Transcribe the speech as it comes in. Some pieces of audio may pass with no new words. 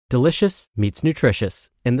Delicious meets nutritious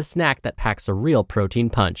in the snack that packs a real protein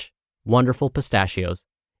punch. Wonderful Pistachios.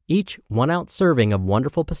 Each 1-ounce serving of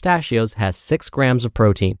Wonderful Pistachios has 6 grams of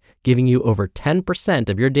protein, giving you over 10%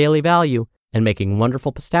 of your daily value and making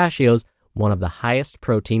Wonderful Pistachios one of the highest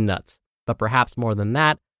protein nuts. But perhaps more than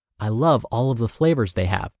that, I love all of the flavors they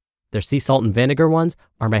have. Their sea salt and vinegar ones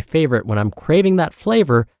are my favorite when I'm craving that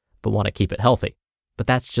flavor but want to keep it healthy. But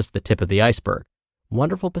that's just the tip of the iceberg.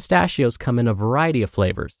 Wonderful Pistachios come in a variety of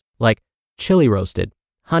flavors, like chili roasted,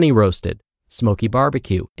 honey roasted, smoky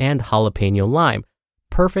barbecue, and jalapeno lime,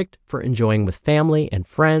 perfect for enjoying with family and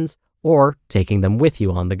friends or taking them with you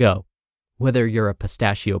on the go. Whether you're a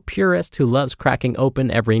pistachio purist who loves cracking open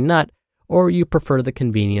every nut, or you prefer the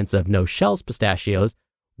convenience of no-shells pistachios,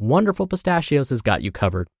 Wonderful Pistachios has got you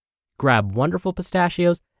covered. Grab Wonderful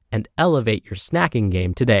Pistachios and elevate your snacking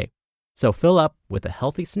game today. So fill up with a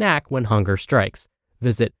healthy snack when hunger strikes.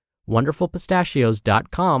 Visit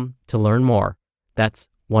wonderfulpistachios.com to learn more. That's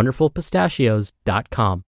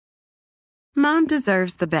wonderfulpistachios.com. Mom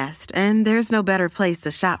deserves the best, and there's no better place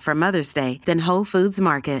to shop for Mother's Day than Whole Foods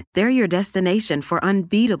Market. They're your destination for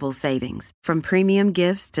unbeatable savings, from premium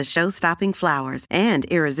gifts to show-stopping flowers and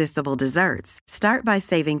irresistible desserts. Start by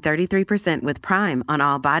saving 33% with Prime on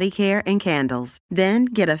all body care and candles. Then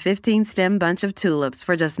get a 15-stem bunch of tulips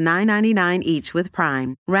for just $9.99 each with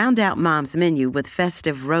Prime. Round out Mom's menu with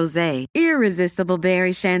festive rosé, irresistible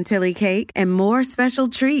berry chantilly cake, and more special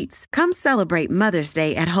treats. Come celebrate Mother's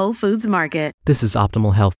Day at Whole Foods Market. This is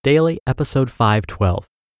Optimal Health Daily, episode 512.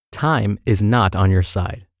 Time is Not on Your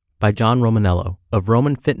Side, by John Romaniello of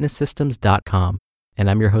RomanFitnessSystems.com. And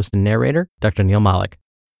I'm your host and narrator, Dr. Neil Malik.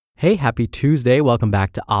 Hey, happy Tuesday. Welcome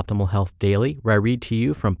back to Optimal Health Daily, where I read to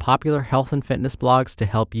you from popular health and fitness blogs to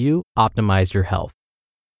help you optimize your health.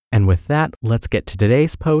 And with that, let's get to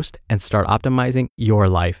today's post and start optimizing your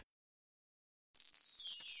life.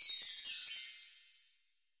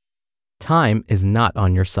 Time is Not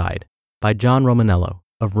on Your Side, by John Romaniello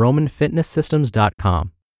of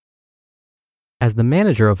RomanFitnessSystems.com. As the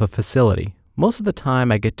manager of a facility, most of the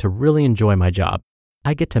time I get to really enjoy my job.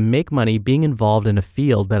 I get to make money being involved in a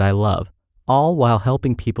field that I love, all while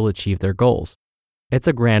helping people achieve their goals. It's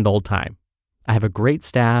a grand old time. I have a great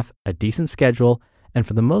staff, a decent schedule, and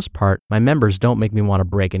for the most part, my members don't make me want to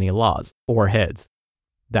break any laws or heads.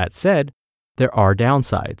 That said, there are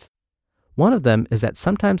downsides. One of them is that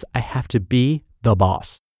sometimes I have to be the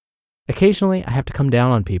boss. Occasionally, I have to come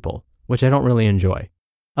down on people, which I don't really enjoy.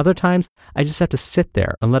 Other times, I just have to sit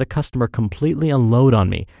there and let a customer completely unload on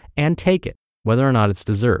me and take it, whether or not it's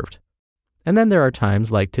deserved. And then there are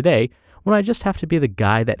times like today when I just have to be the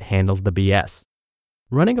guy that handles the BS.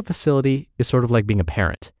 Running a facility is sort of like being a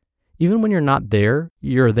parent. Even when you're not there,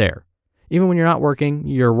 you're there. Even when you're not working,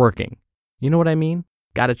 you're working. You know what I mean?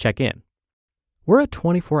 Gotta check in. We're a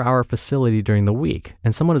 24-hour facility during the week,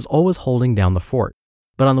 and someone is always holding down the fort.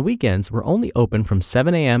 But on the weekends, we're only open from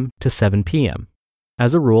 7 a.m. to 7 p.m.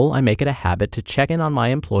 As a rule, I make it a habit to check in on my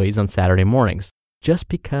employees on Saturday mornings, just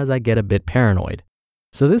because I get a bit paranoid.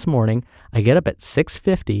 So this morning, I get up at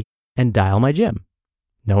 6:50 and dial my gym.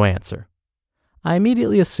 No answer. I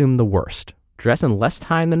immediately assume the worst. Dress in less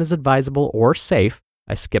time than is advisable or safe.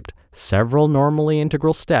 I skipped several normally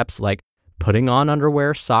integral steps like putting on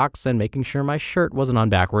underwear, socks, and making sure my shirt wasn't on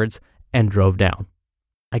backwards, and drove down.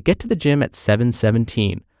 I get to the gym at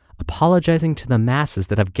 7:17, apologizing to the masses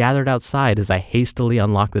that have gathered outside as I hastily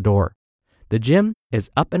unlock the door. The gym is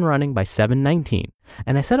up and running by 7:19,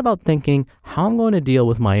 and I set about thinking how I'm going to deal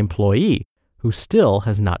with my employee, who still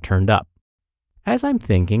has not turned up. As I'm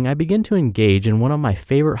thinking, I begin to engage in one of my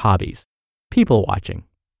favorite hobbies, people watching.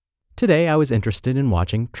 Today, I was interested in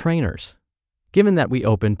watching trainers. Given that we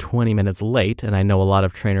opened 20 minutes late, and I know a lot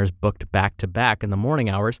of trainers booked back-to-back in the morning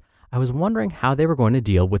hours, I was wondering how they were going to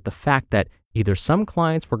deal with the fact that either some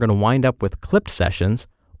clients were going to wind up with clipped sessions,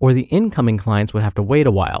 or the incoming clients would have to wait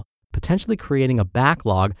a while, potentially creating a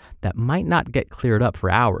backlog that might not get cleared up for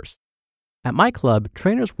hours. At my club,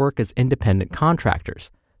 trainers work as independent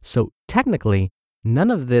contractors, so technically, none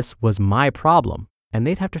of this was my problem, and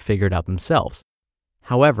they'd have to figure it out themselves.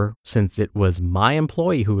 However, since it was my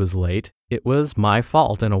employee who was late, it was my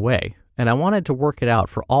fault in a way, and I wanted to work it out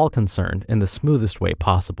for all concerned in the smoothest way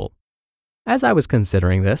possible. As I was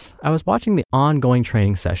considering this, I was watching the ongoing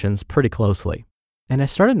training sessions pretty closely, and I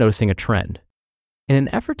started noticing a trend. In an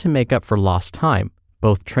effort to make up for lost time,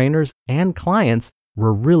 both trainers and clients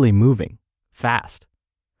were really moving, fast.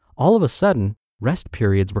 All of a sudden, rest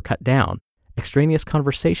periods were cut down, extraneous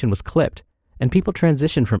conversation was clipped, and people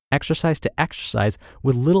transitioned from exercise to exercise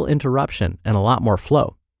with little interruption and a lot more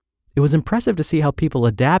flow. It was impressive to see how people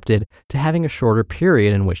adapted to having a shorter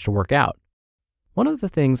period in which to work out. One of the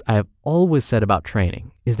things I have always said about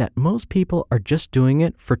training is that most people are just doing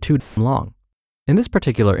it for too long. In this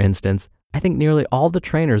particular instance, I think nearly all the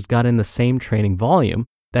trainers got in the same training volume,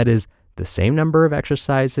 that is, the same number of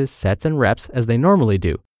exercises, sets, and reps as they normally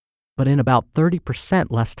do, but in about 30%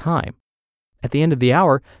 less time. At the end of the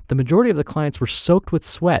hour, the majority of the clients were soaked with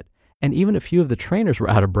sweat, and even a few of the trainers were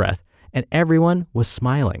out of breath, and everyone was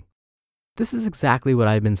smiling. This is exactly what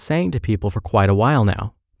I've been saying to people for quite a while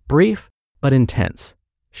now. Brief, but intense.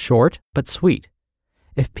 Short, but sweet.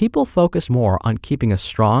 If people focus more on keeping a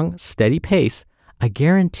strong, steady pace, I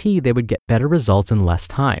guarantee they would get better results in less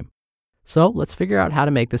time. So let's figure out how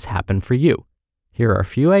to make this happen for you. Here are a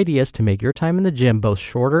few ideas to make your time in the gym both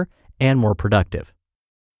shorter and more productive.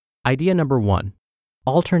 Idea number 1,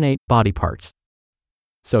 alternate body parts.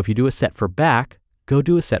 So if you do a set for back, go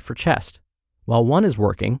do a set for chest. While one is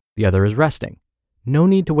working, the other is resting. No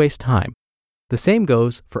need to waste time. The same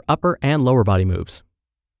goes for upper and lower body moves.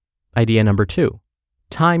 Idea number 2,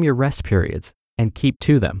 time your rest periods and keep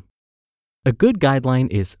to them. A good guideline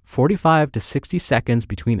is 45 to 60 seconds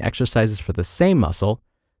between exercises for the same muscle,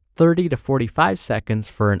 30 to 45 seconds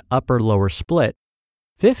for an upper-lower split,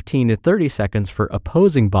 15 to 30 seconds for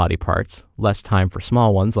opposing body parts, less time for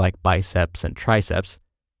small ones like biceps and triceps.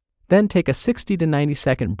 Then take a 60 to 90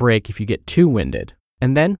 second break if you get too winded,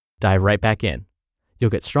 and then dive right back in. You'll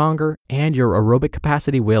get stronger and your aerobic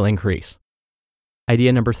capacity will increase.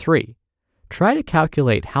 Idea number 3, try to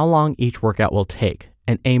calculate how long each workout will take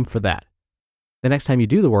and aim for that. The next time you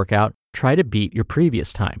do the workout, try to beat your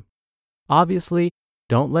previous time. Obviously,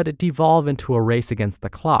 don't let it devolve into a race against the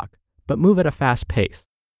clock, but move at a fast pace.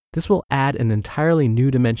 This will add an entirely new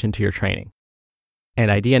dimension to your training. And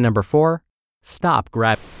idea number 4, stop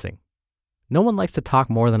grabbing. No one likes to talk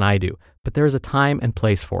more than I do, but there is a time and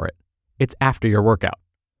place for it. It's after your workout.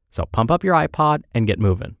 So pump up your iPod and get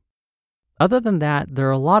moving. Other than that, there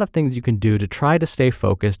are a lot of things you can do to try to stay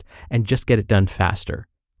focused and just get it done faster.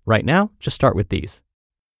 Right now, just start with these.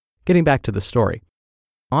 Getting back to the story.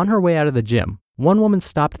 On her way out of the gym, one woman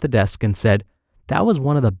stopped at the desk and said, "That was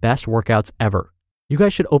one of the best workouts ever. You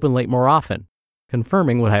guys should open late more often,"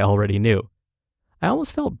 confirming what I already knew. I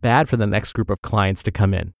almost felt bad for the next group of clients to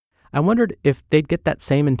come in. I wondered if they'd get that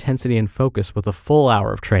same intensity and focus with a full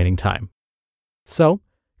hour of training time. So,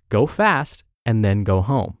 go fast and then go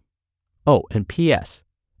home. Oh, and P.S.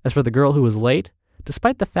 As for the girl who was late,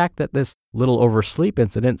 despite the fact that this little oversleep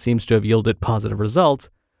incident seems to have yielded positive results,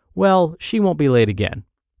 well, she won't be late again.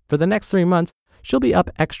 For the next 3 months, she'll be up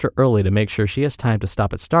extra early to make sure she has time to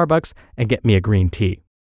stop at Starbucks and get me a green tea.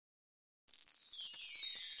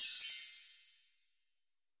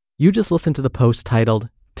 You just listened to the post titled,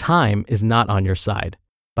 "Time is Not on Your Side"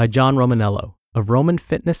 by John Romaniello of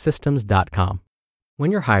RomanFitnessSystems.com.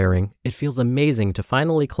 When you're hiring, it feels amazing to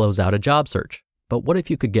finally close out a job search. But what if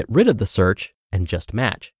you could get rid of the search and just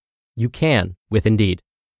match? You can with Indeed.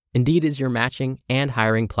 Indeed is your matching and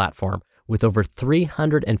hiring platform with over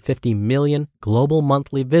 350 million global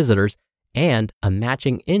monthly visitors and a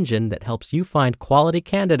matching engine that helps you find quality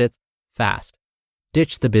candidates fast.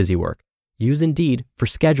 Ditch the busy work. Use Indeed for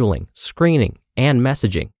scheduling, screening, and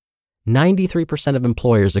messaging. 93% of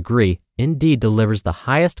employers agree Indeed delivers the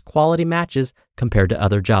highest quality matches compared to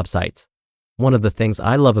other job sites. One of the things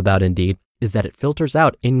I love about Indeed is that it filters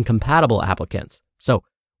out incompatible applicants. So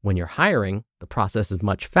when you're hiring, the process is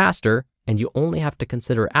much faster and you only have to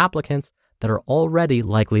consider applicants that are already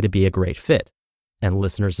likely to be a great fit. And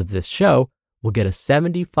listeners of this show will get a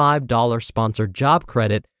 $75 sponsored job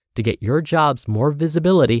credit to get your jobs more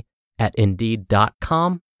visibility at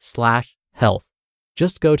Indeed.com/health.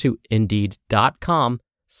 Just go to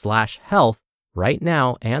Indeed.com/health right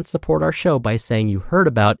now and support our show by saying you heard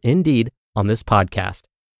about Indeed on this podcast.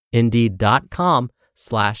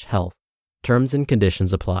 Indeed.com/health. Terms and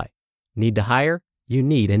conditions apply. Need to hire? You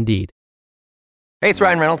need Indeed. Hey, it's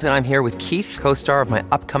Ryan Reynolds, and I'm here with Keith, co-star of my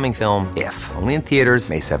upcoming film, If, only in theaters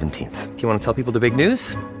May 17th. Do you want to tell people the big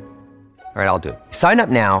news? All right, I'll do it. Sign up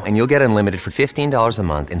now and you'll get unlimited for $15 a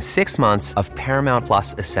month and 6 months of Paramount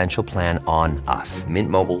Plus Essential Plan on us.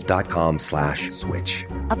 MintMobile.com/switch.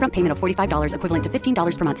 Upfront payment of $45 equivalent to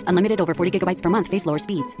 $15 per month. Unlimited over 40 gigabytes per month. Face lower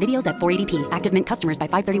speeds. Videos at 480p. Active Mint customers by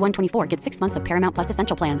 531.24 get 6 months of Paramount Plus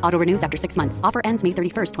Essential Plan. Auto renews after 6 months. Offer ends May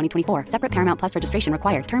 31st, 2024. Separate Paramount Plus registration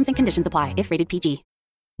required. Terms and conditions apply if rated PG.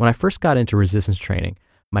 When I first got into resistance training,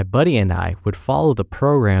 my buddy and I would follow the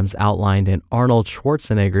programs outlined in Arnold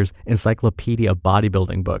Schwarzenegger's Encyclopedia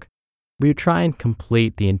Bodybuilding book. We would try and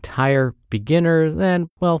complete the entire beginners and,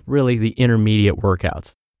 well, really the intermediate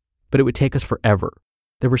workouts. But it would take us forever.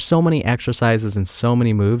 There were so many exercises and so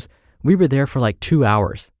many moves, we were there for like 2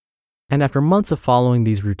 hours. And after months of following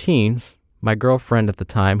these routines, my girlfriend at the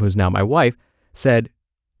time, who's now my wife, said,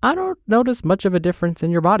 "I don't notice much of a difference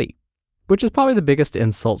in your body," which is probably the biggest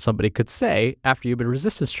insult somebody could say after you've been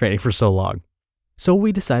resistance training for so long. So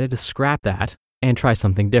we decided to scrap that and try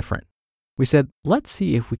something different. We said, let's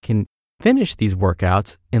see if we can finish these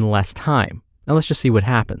workouts in less time, and let's just see what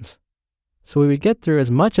happens. So we would get through as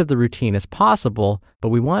much of the routine as possible, but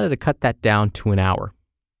we wanted to cut that down to an hour.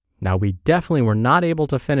 Now, we definitely were not able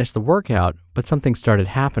to finish the workout, but something started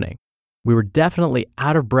happening. We were definitely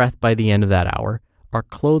out of breath by the end of that hour. Our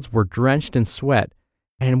clothes were drenched in sweat,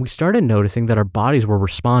 and we started noticing that our bodies were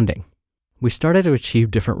responding. We started to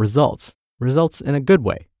achieve different results in a good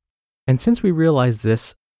way. And since we realized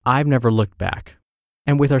this, I've never looked back.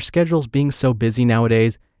 And with our schedules being so busy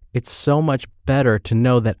nowadays, it's so much better to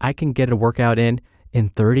know that I can get a workout in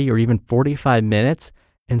 30 or even 45 minutes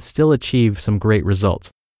and still achieve some great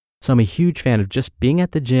results. So I'm a huge fan of just being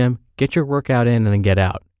at the gym, get your workout in, and then get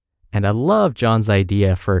out. And I love John's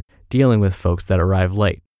idea for dealing with folks that arrive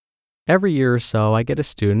late. Every year or so, I get a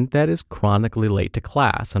student that is chronically late to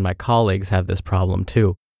class, and my colleagues have this problem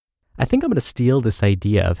too. I think I'm going to steal this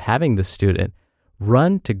idea of having the student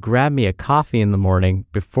run to grab me a coffee in the morning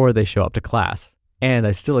before they show up to class, and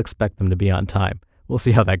I still expect them to be on time. We'll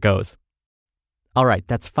see how that goes. All right,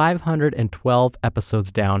 that's 512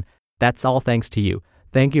 episodes down. That's all thanks to you.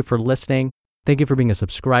 Thank you for listening. Thank you for being a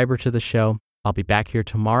subscriber to the show. I'll be back here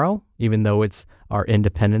tomorrow, even though it's our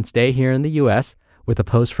Independence Day here in the US, with a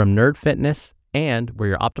post from Nerd Fitness and where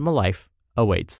your optimal life awaits.